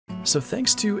So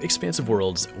thanks to Expansive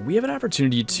Worlds, we have an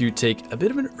opportunity to take a bit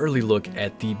of an early look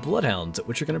at the Bloodhounds,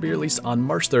 which are going to be released on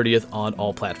March 30th on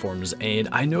all platforms, and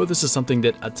I know this is something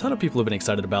that a ton of people have been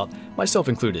excited about, myself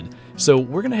included. So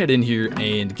we're going to head in here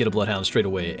and get a Bloodhound straight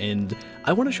away, and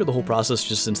I want to show the whole process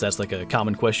just since that's like a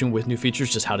common question with new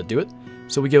features, just how to do it.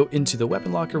 So we go into the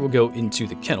weapon locker, we'll go into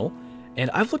the kennel,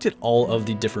 and I've looked at all of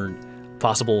the different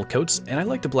possible coats, and I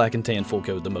like the black and tan full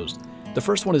coat the most. The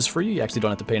first one is free, you actually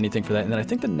don't have to pay anything for that, and then I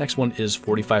think the next one is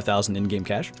 45,000 in-game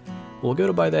cash. We'll go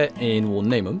to buy that and we'll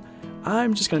name him.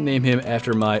 I'm just going to name him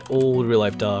after my old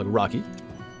real-life dog, Rocky.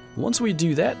 Once we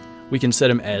do that, we can set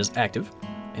him as active,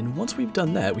 and once we've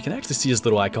done that, we can actually see his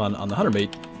little icon on the hunter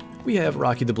mate. We have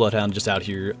Rocky the Bloodhound just out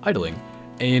here idling,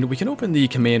 and we can open the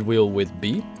command wheel with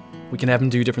B. We can have him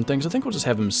do different things. I think we'll just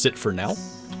have him sit for now.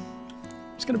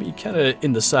 He's going to be kind of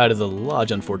in the side of the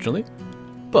lodge, unfortunately,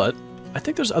 but I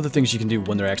think there's other things you can do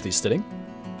when they're actually sitting.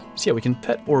 So yeah, we can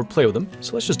pet or play with them,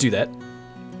 so let's just do that.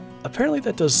 Apparently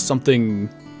that does something,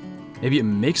 maybe it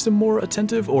makes them more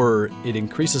attentive, or it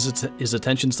increases his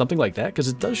attention, something like that, because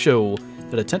it does show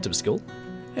that attentive skill.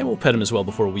 And we'll pet him as well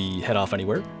before we head off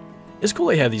anywhere. It's cool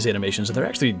they have these animations, and they're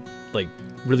actually, like,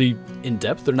 really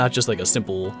in-depth. They're not just like a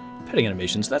simple petting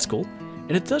animation, so that's cool.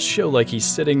 And it does show like he's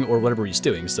sitting or whatever he's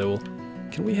doing, so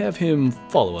can we have him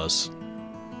follow us?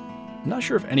 I'm not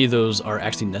sure if any of those are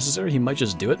actually necessary. He might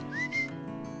just do it.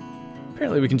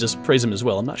 Apparently we can just praise him as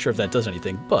well. I'm not sure if that does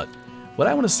anything, but what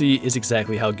I want to see is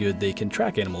exactly how good they can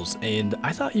track animals, and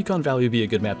I thought Yukon Valley would be a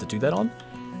good map to do that on.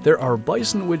 There are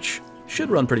bison, which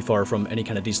should run pretty far from any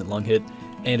kind of decent lung hit,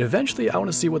 and eventually I want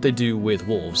to see what they do with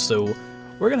wolves, so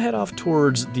we're going to head off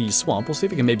towards the swamp. We'll see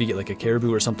if we can maybe get like a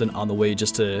caribou or something on the way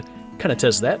just to kind of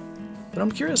test that, but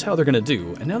I'm curious how they're going to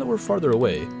do, and now that we're farther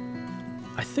away,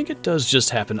 I think it does just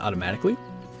happen automatically,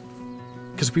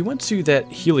 because we went to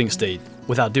that healing state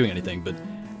without doing anything, but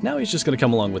now he's just going to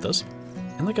come along with us.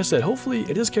 And like I said, hopefully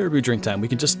it is caribou drink time. We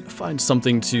can just find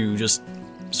something to just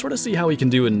sort of see how he can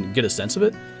do and get a sense of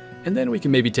it, and then we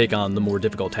can maybe take on the more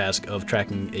difficult task of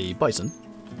tracking a bison.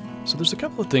 So there's a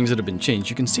couple of things that have been changed.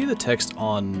 You can see the text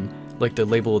on like the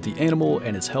label of the animal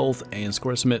and its health and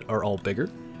score estimate are all bigger,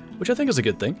 which I think is a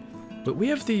good thing. But we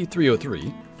have the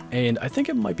 303, and I think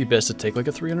it might be best to take like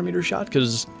a 300-meter shot,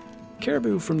 because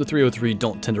caribou from the 303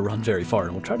 don't tend to run very far,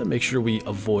 and we'll try to make sure we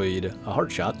avoid a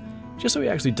heart shot, just so he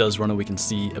actually does run and we can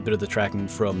see a bit of the tracking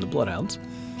from the Bloodhounds.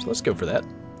 So let's go for that.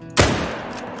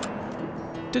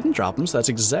 Didn't drop him, so that's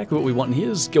exactly what we want, and he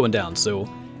is going down,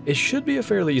 so it should be a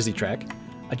fairly easy track.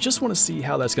 I just want to see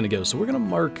how that's going to go, so we're going to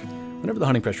mark, whenever the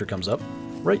hunting pressure comes up,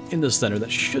 right in the center.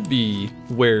 That should be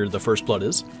where the first blood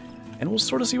is, and we'll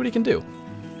sort of see what he can do.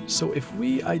 So if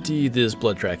we ID this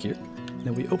blood track here,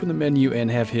 then we open the menu and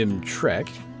have him track,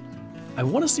 I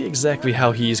want to see exactly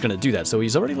how he's going to do that. So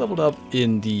he's already leveled up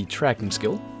in the tracking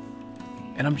skill,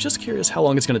 and I'm just curious how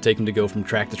long it's going to take him to go from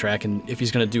track to track, and if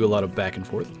he's going to do a lot of back and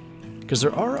forth, because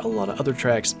there are a lot of other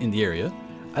tracks in the area.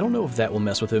 I don't know if that will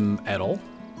mess with him at all,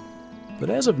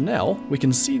 but as of now, we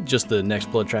can see just the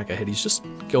next blood track ahead. He's just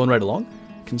going right along.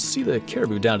 Can see the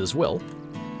caribou down as well.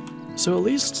 So at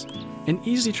least an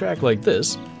easy track like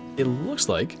this, it looks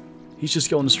like he's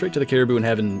just going straight to the caribou and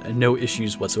having no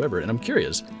issues whatsoever. And I'm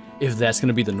curious if that's going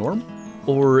to be the norm,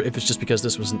 or if it's just because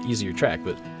this was an easier track.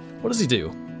 But what does he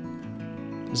do?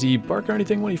 Does he bark or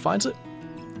anything when he finds it?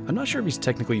 I'm not sure if he's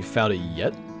technically found it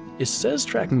yet. It says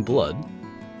tracking blood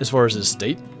as far as his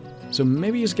state, so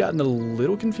maybe he's gotten a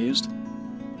little confused.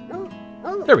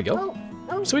 There we go.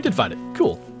 So he did find it.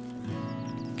 Cool.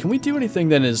 Can we do anything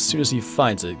then as soon as he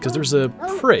finds it? Because there's a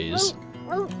phrase.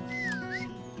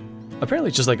 Apparently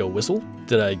it's just like a whistle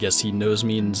that I guess he knows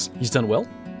means he's done well.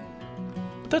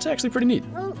 But that's actually pretty neat.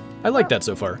 I like that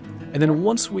so far. And then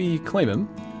once we claim him,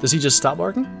 does he just stop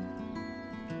barking?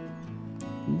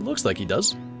 Looks like he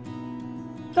does.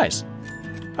 Nice.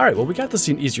 Alright, well we got to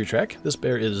see an easier track. This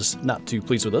bear is not too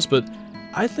pleased with us, but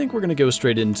I think we're going to go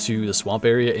straight into the swamp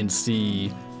area and see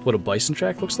what a bison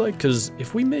track looks like, because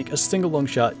if we make a single lung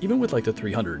shot, even with like the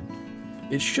 300,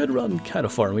 it should run kind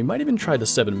of far, and we might even try the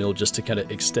 7mm just to kind of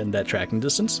extend that tracking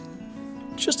distance,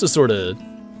 just to sort of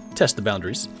test the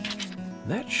boundaries.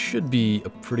 That should be a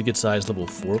pretty good sized level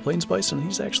 4 plains bison.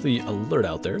 He's actually alert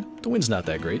out there. The wind's not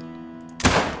that great.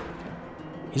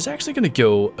 He's actually going to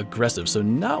go aggressive, so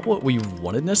not what we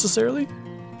wanted necessarily.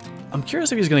 I'm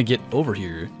curious if he's going to get over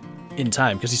here in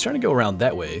time, because he's trying to go around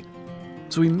that way,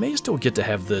 so we may still get to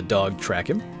have the dog track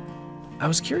him. I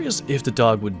was curious if the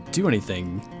dog would do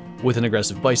anything with an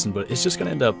aggressive bison, but it's just going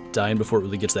to end up dying before it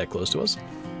really gets that close to us,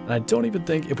 and I don't even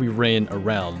think if we ran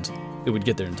around it would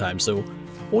get there in time, so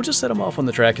we'll just set him off on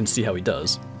the track and see how he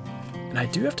does. And I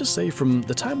do have to say, from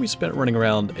the time we spent running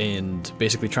around and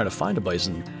basically trying to find a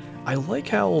bison, I like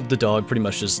how the dog pretty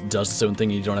much just does its own thing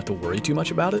and you don't have to worry too much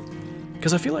about it.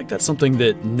 Because I feel like that's something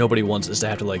that nobody wants, is to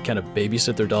have to like kind of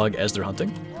babysit their dog as they're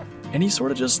hunting. And he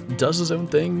sort of just does his own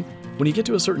thing. When you get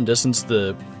to a certain distance,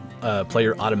 the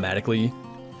player automatically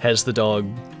has the dog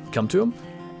come to him.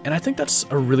 And I think that's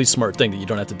a really smart thing, that you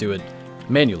don't have to do it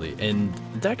manually. And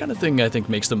that kind of thing, I think,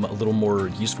 makes them a little more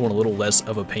useful and a little less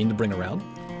of a pain to bring around.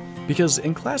 Because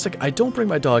in Classic, I don't bring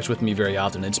my dogs with me very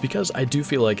often. It's because I do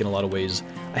feel like in a lot of ways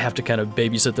I have to kind of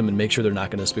babysit them and make sure they're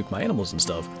not going to spook my animals and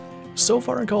stuff. So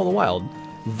far in Call of the Wild,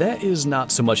 that is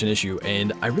not so much an issue,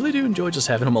 and I really do enjoy just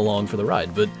having them along for the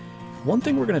ride. But one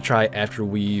thing we're going to try after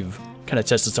we've kind of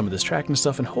tested some of this tracking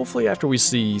stuff, and hopefully after we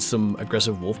see some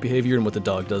aggressive wolf behavior and what the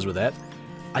dog does with that,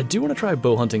 I do want to try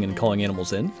bow hunting and calling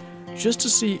animals in, just to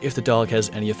see if the dog has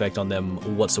any effect on them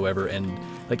whatsoever, and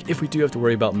like if we do have to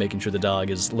worry about making sure the dog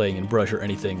is laying in brush or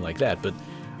anything like that. But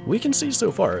we can see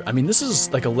so far, I mean, this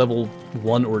is like a level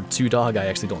 1 or 2 dog. I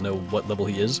actually don't know what level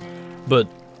he is, but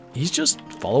he's just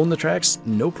following the tracks,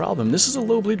 no problem. This is a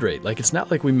low bleed rate. Like, it's not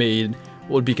like we made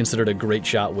what would be considered a great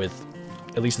shot with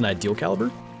at least an ideal caliber.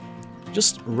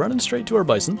 Just running straight to our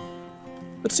bison.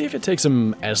 Let's see if it takes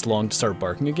him as long to start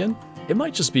barking again. It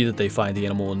might just be that they find the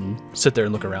animal and sit there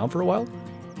and look around for a while.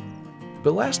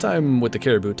 But last time with the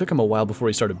caribou, it took him a while before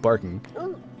he started barking.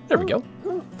 There we go.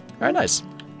 Alright, nice.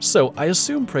 So I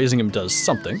assume praising him does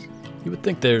something. You would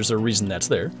think there's a reason that's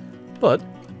there. But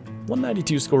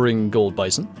 192 scoring gold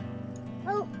bison.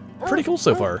 Pretty cool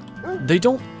so far. They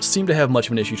don't seem to have much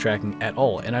of an issue tracking at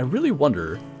all, and I really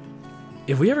wonder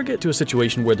if we ever get to a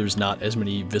situation where there's not as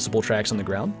many visible tracks on the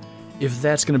ground, if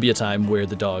that's going to be a time where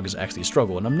the dogs actually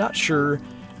struggle. And I'm not sure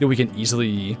that we can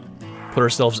easily put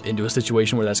ourselves into a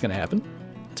situation where that's going to happen.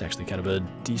 It's actually kind of a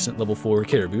decent level 4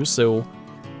 caribou, so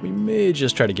we may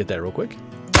just try to get that real quick.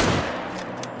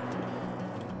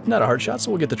 Not a hard shot,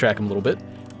 so we'll get to track him a little bit.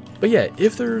 But yeah,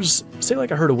 if there's, say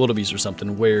like a herd of wildebeest or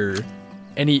something, where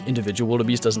any individual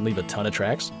wildebeest doesn't leave a ton of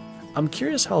tracks, I'm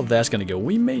curious how that's going to go.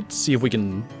 We may see if we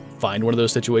can find one of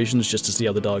those situations just to see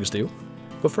how the dogs do.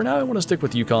 But for now, I want to stick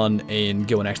with Yukon and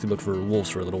go and actually look for wolves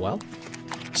for a little while.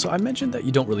 So I mentioned that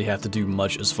you don't really have to do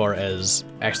much as far as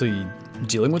actually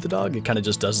dealing with the dog. It kind of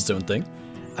just does its own thing.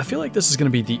 I feel like this is going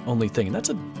to be the only thing, and that's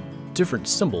a different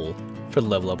symbol for the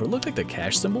level up. It looked like the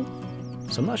cash symbol,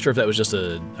 so I'm not sure if that was just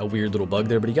a weird little bug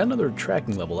there, but he got another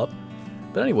tracking level up.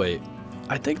 But anyway,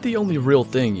 I think the only real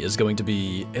thing is going to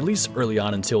be, at least early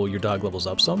on until your dog levels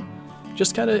up some,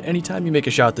 just kind of anytime you make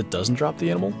a shot that doesn't drop the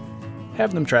animal,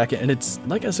 having them track it. And it's,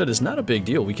 like I said, it's not a big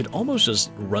deal. We could almost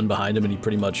just run behind him and he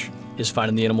pretty much is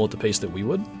finding the animal at the pace that we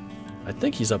would. I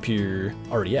think he's up here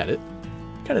already at it.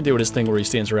 Kind of doing his thing where he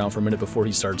stands around for a minute before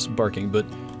he starts barking, but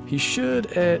he should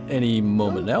at any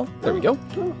moment now. There we go.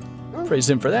 Praise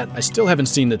him for that. I still haven't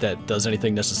seen that that does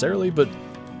anything necessarily, but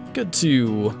good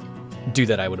to do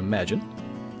that, I would imagine.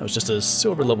 That was just a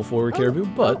silver level 4 caribou,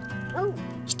 but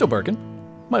still barking.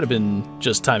 Might have been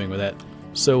just timing with that.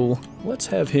 So let's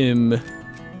have him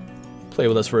play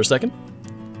with us for a second.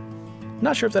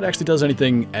 Not sure if that actually does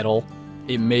anything at all.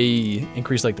 It may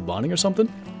increase like the bonding or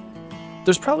something.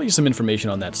 There's probably some information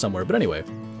on that somewhere, but anyway,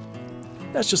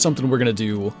 that's just something we're gonna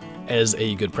do as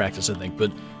a good practice, I think.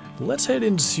 But let's head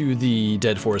into the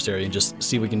dead forest area and just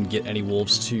see if we can get any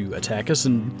wolves to attack us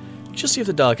and just see if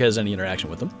the dog has any interaction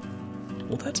with them.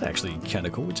 Well, that's actually kind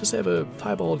of cool. We just have a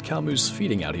piebald cow moose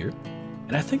feeding out here.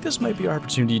 And I think this might be our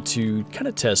opportunity to kind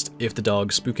of test if the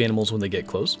dogs spook animals when they get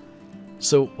close.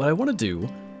 So what I want to do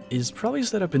is probably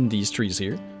set up in these trees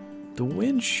here. The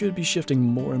wind should be shifting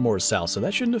more and more south, so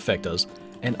that shouldn't affect us.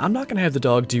 And I'm not going to have the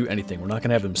dog do anything. We're not going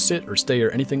to have him sit or stay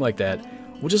or anything like that.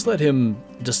 We'll just let him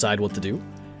decide what to do.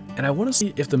 And I want to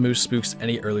see if the moose spooks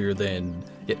any earlier than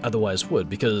it otherwise would,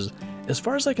 because as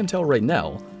far as I can tell right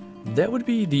now, that would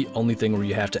be the only thing where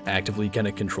you have to actively kind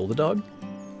of control the dog.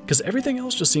 Because everything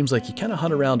else just seems like you kind of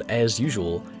hunt around as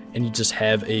usual, and you just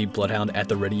have a bloodhound at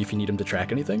the ready if you need him to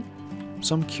track anything.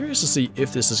 So I'm curious to see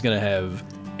if this is going to have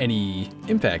any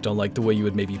impact on like the way you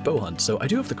would maybe bow hunt. So I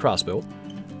do have the crossbow.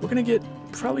 We're going to get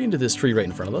probably into this tree right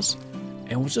in front of us,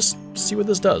 and we'll just see what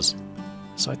this does.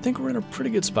 So I think we're in a pretty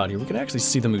good spot here. We can actually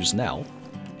see the moose now.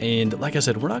 And like I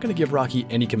said, we're not going to give Rocky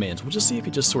any commands. We'll just see if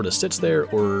he just sort of sits there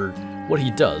or what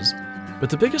he does. But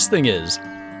the biggest thing is,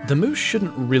 the moose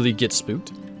shouldn't really get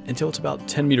spooked until it's about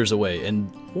 10 meters away,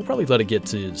 and we'll probably let it get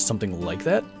to something like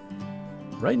that.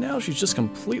 Right now, she's just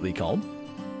completely calm.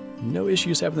 No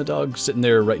issues having the dog sitting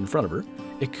there right in front of her.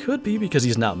 It could be because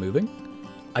he's not moving.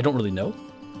 I don't really know.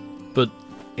 But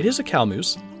it is a cow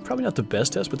moose. Probably not the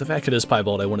best test, but the fact it is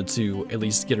piebald, I wanted to at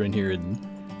least get her in here and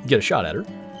get a shot at her.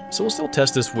 So we'll still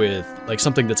test this with like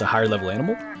something that's a higher level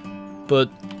animal, but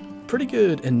pretty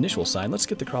good initial sign. Let's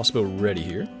get the crossbow ready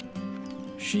here.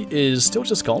 She is still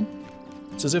just calm.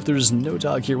 It's as if there's no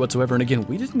dog here whatsoever, and again,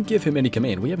 we didn't give him any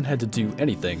command. We haven't had to do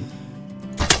anything.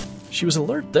 She was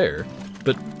alert there,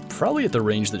 but probably at the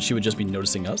range that she would just be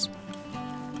noticing us.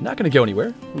 Not going to go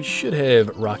anywhere. We should have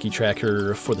Rocky track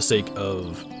her for the sake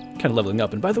of kind of leveling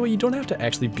up. And by the way, you don't have to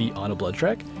actually be on a blood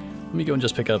track. Let me go and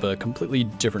just pick up a completely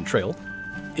different trail.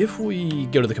 If we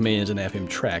go to the commands and have him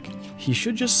track, he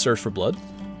should just search for blood.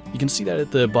 You can see that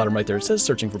at the bottom right there. It says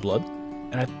searching for blood.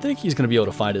 And I think he's going to be able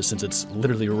to find it since it's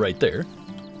literally right there.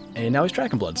 And now he's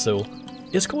tracking blood, so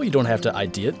it's cool you don't have to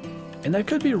ID it. And that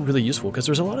could be really useful, because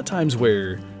there's a lot of times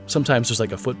where sometimes there's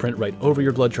like a footprint right over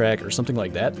your blood track or something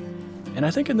like that. And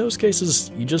I think in those cases,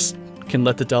 you just can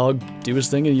let the dog do his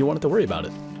thing and you won't have to worry about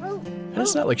it. And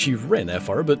it's not like she ran that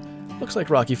far, but looks like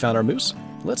Rocky found our moose.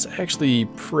 Let's actually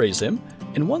praise him.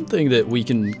 And one thing that we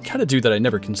can kind of do that I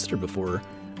never considered before,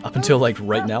 up until like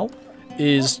right now,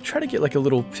 is try to get like a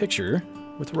little picture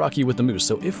with Rocky with the moose.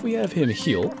 So if we have him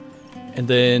heal, and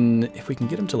then if we can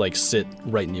get him to like sit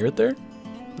right near it there,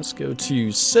 let's go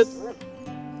to sit.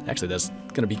 Actually, that's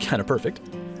going to be kind of perfect.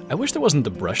 I wish there wasn't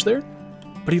the brush there,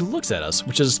 but he looks at us,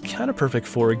 which is kind of perfect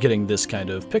for getting this kind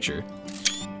of picture.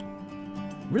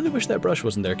 Really wish that brush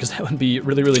wasn't there, because that would be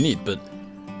really, really neat, but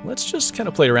let's just kind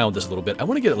of play around with this a little bit. I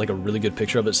want to get like a really good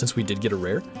picture of it since we did get a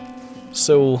rare,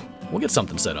 so we'll get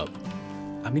something set up.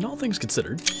 I mean, all things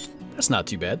considered, that's not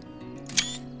too bad.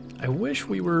 I wish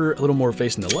we were a little more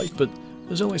facing the light, but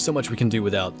there's only so much we can do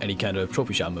without any kind of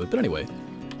trophy shot mode. But anyway,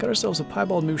 got ourselves a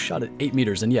piebald moose shot at 8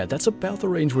 meters, and yeah, that's about the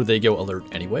range where they go alert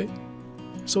anyway.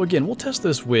 So again, we'll test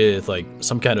this with like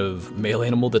some kind of male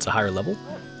animal that's a higher level,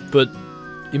 but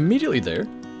immediately there,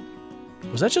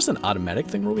 was that just an automatic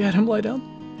thing where we had him lie down?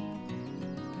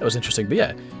 That was interesting, but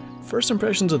yeah, first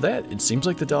impressions of that, it seems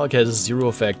like the dog has zero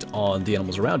effect on the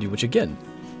animals around you, which again,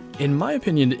 in my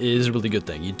opinion, is a really good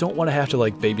thing. You don't want to have to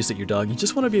like babysit your dog, you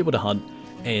just want to be able to hunt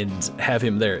and have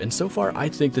him there. And so far, I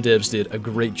think the devs did a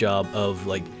great job of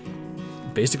like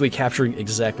basically capturing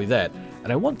exactly that.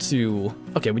 And I want to,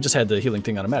 okay, we just had the healing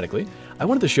thing automatically. I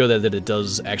wanted to show that it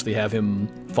does actually have him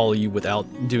follow you without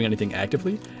doing anything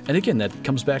actively. And again, that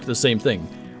comes back to the same thing.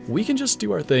 We can just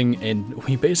do our thing, and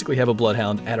we basically have a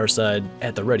Bloodhound at our side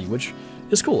at the ready, which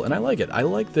is cool, and I like it. I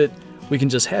like that we can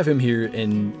just have him here,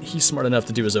 and he's smart enough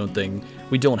to do his own thing.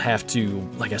 We don't have to,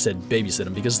 like I said, babysit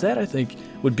him, because that, I think,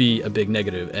 would be a big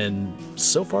negative, and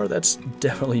so far, that's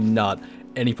definitely not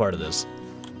any part of this.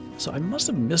 So I must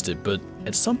have missed it, but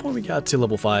at some point we got to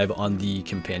level 5 on the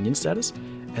companion status,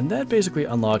 and that basically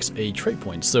unlocks a trait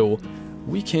point. So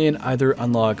we can either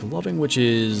unlock loving, which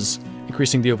is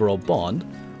increasing the overall bond,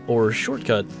 or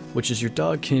shortcut, which is your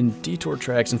dog can detour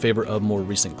tracks in favor of more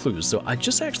recent clues. So I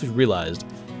just actually realized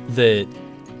that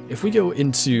if we go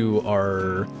into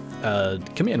our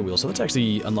command wheel, so let's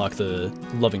actually unlock the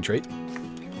loving trait.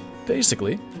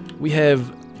 Basically, we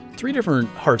have 3 different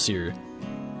hearts here.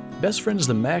 Best friend is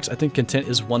the max. I think content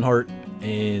is 1 heart,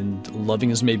 and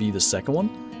loving is maybe the second one.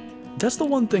 That's the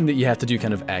one thing that you have to do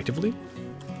kind of actively.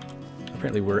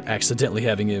 Apparently we're accidentally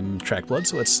having him track blood,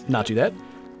 so let's not do that.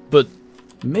 But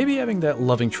maybe having that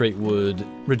loving trait would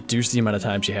reduce the amount of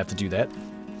times you have to do that.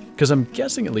 Because I'm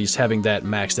guessing at least having that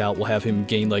maxed out will have him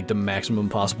gain like the maximum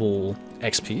possible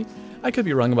XP. I could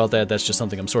be wrong about that, that's just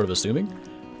something I'm sort of assuming.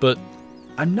 But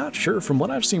I'm not sure. From what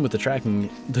I've seen with the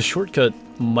tracking, the shortcut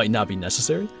might not be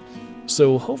necessary.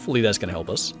 So hopefully that's going to help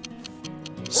us.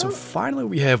 So finally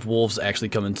we have wolves actually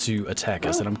coming to attack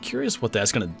us, and I'm curious what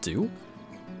that's going to do.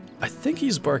 I think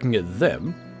he's barking at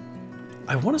them.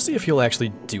 I want to see if he'll actually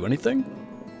do anything.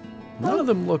 None of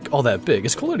them look all that big.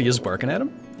 It's cool that he is barking at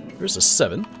him. There's a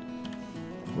 7.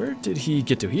 Where did he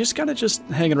get to? He's kind of just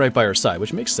hanging right by our side,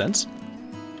 which makes sense.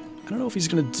 I don't know if he's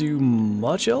going to do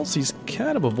much else. He's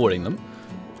kind of avoiding them.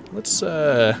 Let's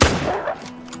try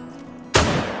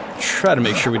to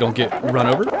make sure we don't get run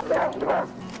over.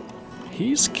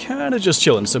 He's kind of just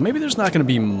chilling, so maybe there's not going to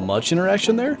be much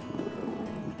interaction there.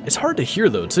 It's hard to hear,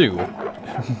 though, too,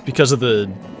 because of the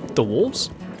wolves.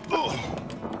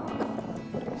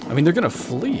 I mean, they're going to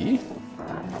flee.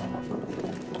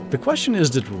 The question is,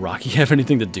 did Rocky have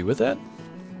anything to do with that?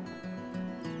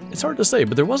 It's hard to say,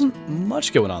 but there wasn't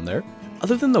much going on there,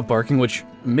 other than the barking, which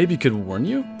maybe could warn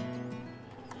you.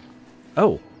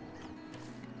 Oh.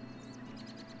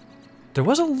 There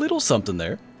was a little something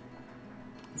there.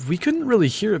 We couldn't really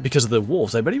hear it because of the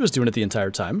wolves. I bet he was doing it the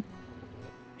entire time.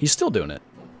 He's still doing it.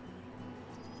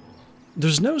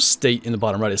 There's no state in the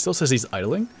bottom right. It still says he's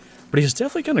idling, but he's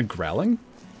definitely kind of growling.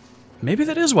 Maybe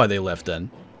that is why they left then.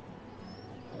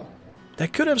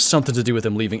 That could have something to do with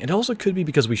him leaving. It also could be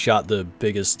because we shot the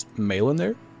biggest male in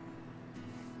there.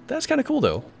 That's kind of cool,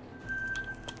 though.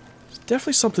 It's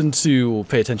definitely something to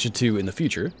pay attention to in the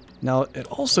future. Now, it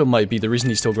also might be the reason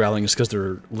he's still growling is because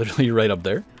they're literally right up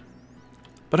there.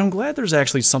 But I'm glad there's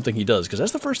actually something he does, because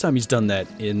that's the first time he's done that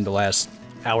in the last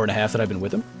hour and a half that I've been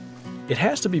with him. It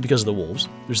has to be because of the wolves.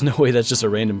 There's no way that's just a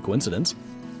random coincidence.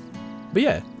 But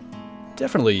yeah,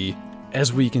 definitely,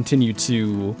 as we continue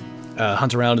to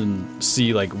hunt around and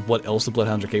see like what else the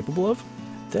Bloodhounds are capable of,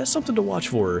 that's something to watch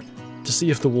for, to see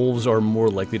if the wolves are more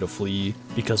likely to flee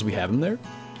because we have them there.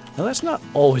 Now that's not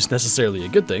always necessarily a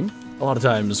good thing. A lot of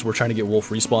times we're trying to get wolf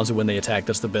respawns, and when they attack,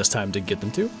 that's the best time to get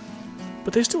them to.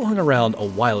 But they still hung around a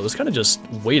while. It was kind of just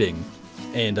waiting,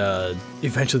 and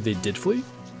eventually they did flee.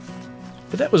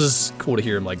 But that was cool to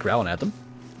hear him like growling at them.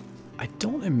 I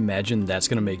don't imagine that's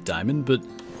going to make diamond, but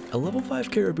a level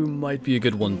 5 caribou might be a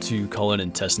good one to call in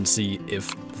and test and see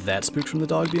if that spooks from the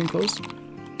dog being close.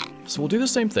 So we'll do the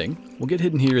same thing. We'll get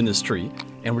hidden here in this tree,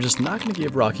 and we're just not going to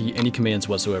give Rocky any commands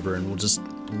whatsoever, and we'll just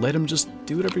let him just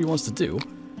do whatever he wants to do.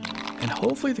 And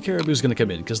hopefully the caribou is going to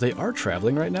come in, because they are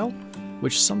traveling right now,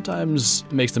 which sometimes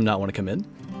makes them not want to come in.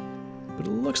 But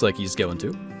it looks like he's going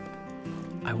to.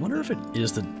 I wonder if it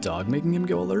is the dog making him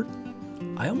go alert?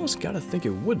 I almost gotta think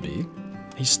it would be.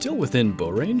 He's still within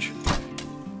bow range.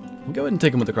 We'll go ahead and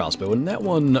take him with the crossbow, and that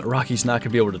one Rocky's not gonna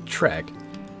be able to track,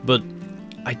 but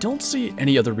I don't see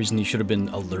any other reason he should have been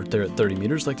alert there at 30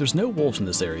 meters. Like, there's no wolves in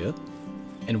this area,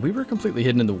 and we were completely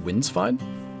hidden in the wind's fine.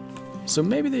 So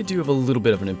maybe they do have a little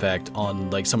bit of an impact on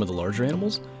like some of the larger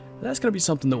animals. That's gonna be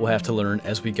something that we'll have to learn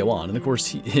as we go on. And of course,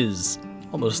 he is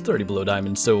almost 30 below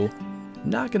diamond, so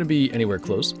not gonna be anywhere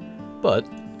close. But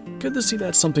good to see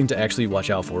that's something to actually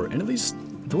watch out for. And at least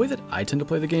the way that I tend to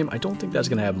play the game, I don't think that's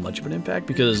gonna have much of an impact,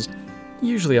 because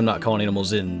usually I'm not calling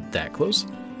animals in that close.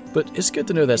 But it's good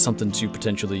to know that's something to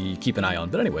potentially keep an eye on.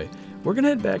 But anyway, we're gonna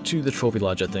head back to the trophy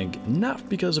lodge, I think, not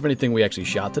because of anything we actually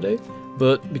shot today,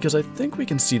 but because I think we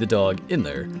can see the dog in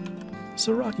there.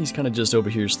 So Rocky's kind of just over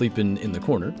here sleeping in the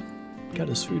corner. Got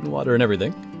his food and water and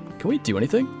everything. Can we do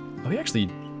anything? Oh, he actually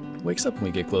wakes up when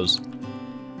we get close.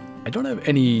 I don't have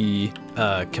any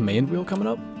command wheel coming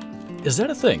up. Is that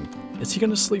a thing? Is he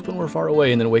gonna sleep when we're far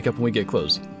away and then wake up when we get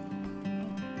close?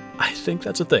 I think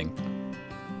that's a thing.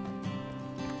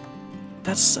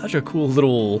 That's such a cool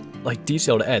little like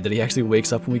detail to add, that he actually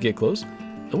wakes up when we get close.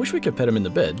 I wish we could pet him in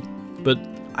the bed, but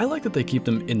I like that they keep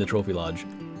them in the trophy lodge.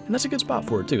 And that's a good spot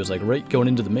for it too. It's like right going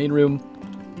into the main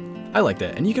room. I like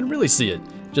that, and you can really see it.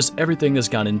 Just everything that's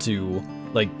gone into,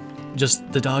 like,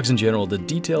 just the dogs in general, the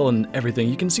detail and everything.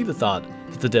 You can see the thought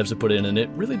that the devs have put in, and it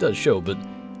really does show. But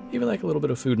even like a little bit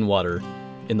of food and water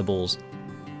in the bowls,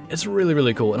 it's really,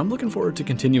 really cool. And I'm looking forward to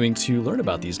continuing to learn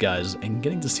about these guys and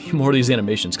getting to see more of these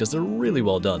animations, because they're really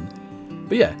well done.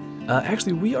 But yeah,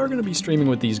 actually we are going to be streaming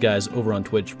with these guys over on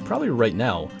Twitch probably right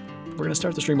now. We're going to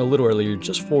start the stream a little earlier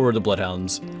just for the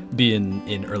Bloodhounds being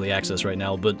in early access right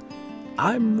now, but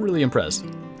I'm really impressed.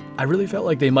 I really felt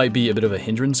like they might be a bit of a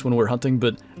hindrance when we're hunting,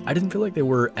 but I didn't feel like they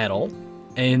were at all.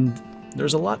 And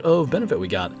there's a lot of benefit we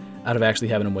got out of actually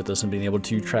having them with us and being able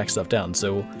to track stuff down.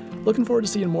 So looking forward to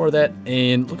seeing more of that,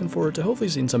 and looking forward to hopefully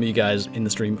seeing some of you guys in the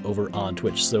stream over on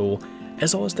Twitch. So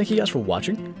as always, thank you guys for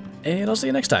watching, and I'll see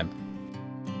you next time.